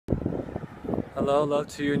Hello, love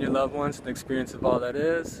to you and your loved ones, and the experience of all that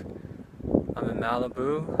is. I'm in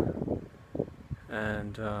Malibu,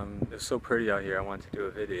 and it's so pretty out here. I wanted to do a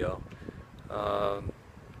video.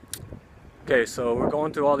 Okay, so we're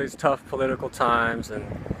going through all these tough political times and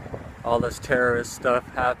all this terrorist stuff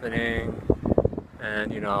happening,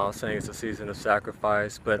 and I was saying it's a season of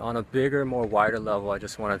sacrifice, but on a bigger, more wider level, I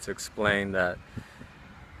just wanted to explain that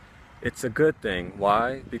it's a good thing.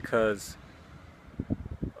 Why? Because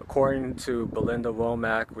according to Belinda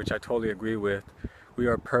Womack, which I totally agree with, we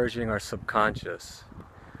are purging our subconscious.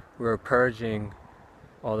 We are purging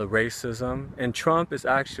all the racism, and Trump is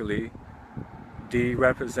actually the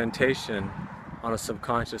representation on a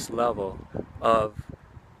subconscious level of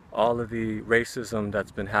all of the racism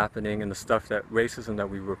that's been happening and the racism that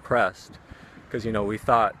we repressed. Because we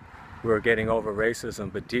thought we were getting over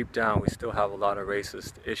racism, but deep down we still have a lot of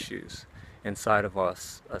racist issues inside of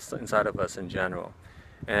us in general.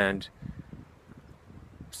 And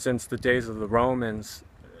since the days of the Romans,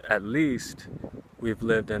 at least, we've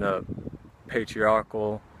lived in a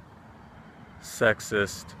patriarchal,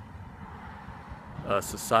 sexist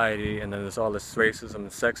society, and then there's all this racism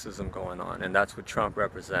and sexism going on, and that's what Trump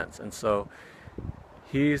represents. And so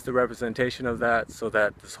he's the representation of that, so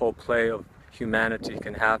that this whole play of humanity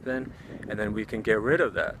can happen, and then we can get rid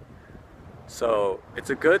of that. So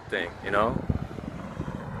it's a good thing,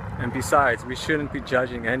 And besides, we shouldn't be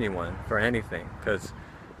judging anyone for anything, because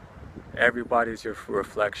everybody's your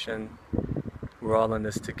reflection. We're all in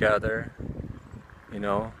this together.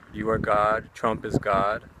 You are God, Trump is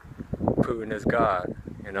God, Putin is God,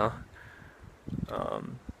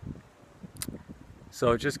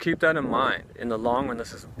 So just keep that in mind. In the long run,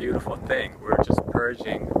 this is a beautiful thing. We're just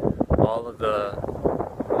purging all of the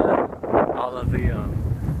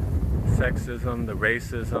sexism, the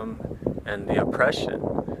racism, and the oppression.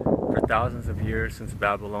 For thousands of years, since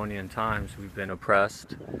Babylonian times, we've been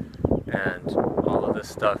oppressed, and all of this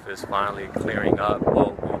stuff is finally clearing up.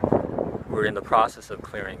 Well, we're in the process of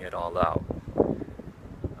clearing it all out.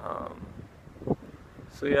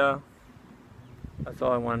 So yeah, that's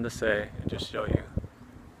all I wanted to say, and just show you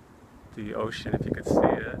the ocean if you could see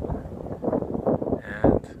it,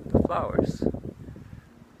 and the flowers.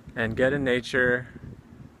 And get in nature,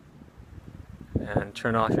 and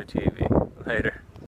turn off your TV. Later.